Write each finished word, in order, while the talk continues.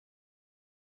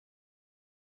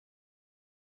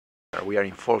We are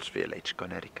in Falls Village,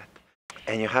 Connecticut.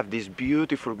 And you have these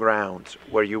beautiful grounds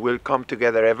where you will come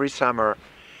together every summer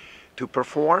to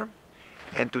perform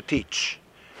and to teach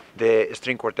the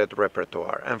string quartet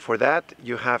repertoire. And for that,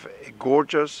 you have a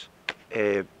gorgeous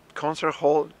concert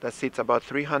hall that sits about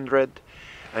 300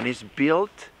 and is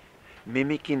built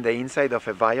mimicking the inside of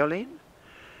a violin.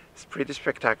 It's pretty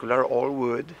spectacular, all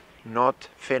wood, not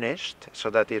finished, so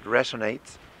that it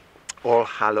resonates, all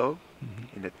hollow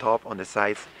in the top, on the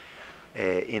sides,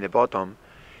 in the bottom.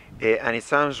 And it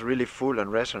sounds really full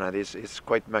and resonant. It's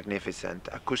quite magnificent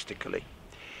acoustically.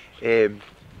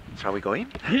 Shall we go in?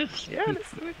 Yes. Yeah,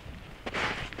 let's do it.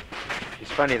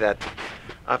 It's funny that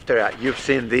after you've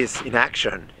seen this in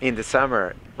action in the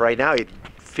summer, right now it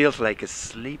feels like a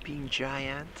sleeping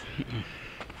giant.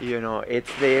 You know,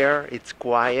 it's there, it's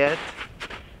quiet.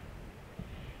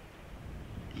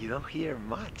 You don't hear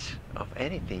much of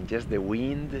anything, just the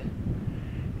wind.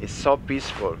 It's so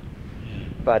peaceful.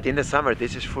 But in the summer,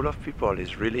 this is full of people.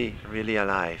 It's really, really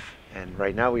alive. And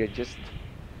right now we are just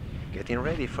getting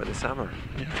ready for the summer.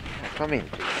 Yeah. Come in,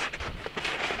 please.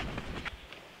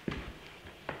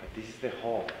 But this is the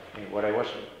hall. And what I was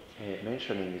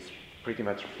mentioning is pretty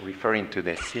much referring to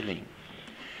the ceiling.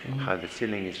 How the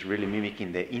ceiling is really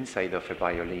mimicking the inside of a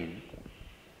violin.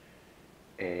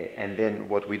 And then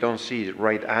what we don't see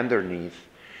right underneath,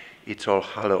 it's all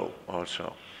hollow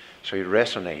also. So it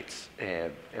resonates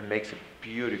and makes a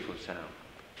beautiful sound.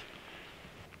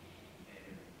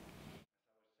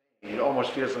 It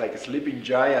almost feels like a sleeping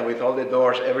giant with all the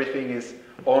doors. Everything is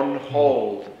on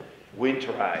hold,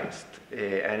 winterized,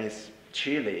 and it's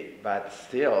chilly, but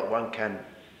still one can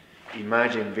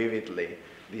imagine vividly.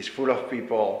 This full of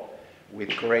people with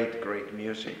great, great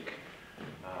music.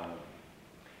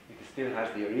 It still has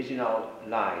the original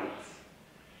lights,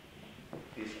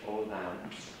 these old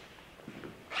lamps.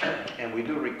 And we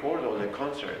do record all the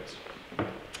concerts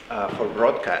for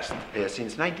broadcast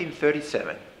since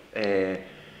 1937.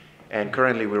 And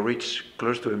currently we reach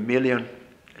close to 1 million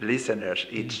listeners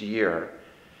each year,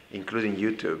 including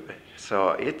YouTube.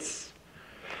 So it's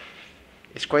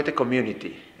quite a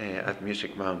community at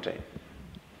Music Mountain.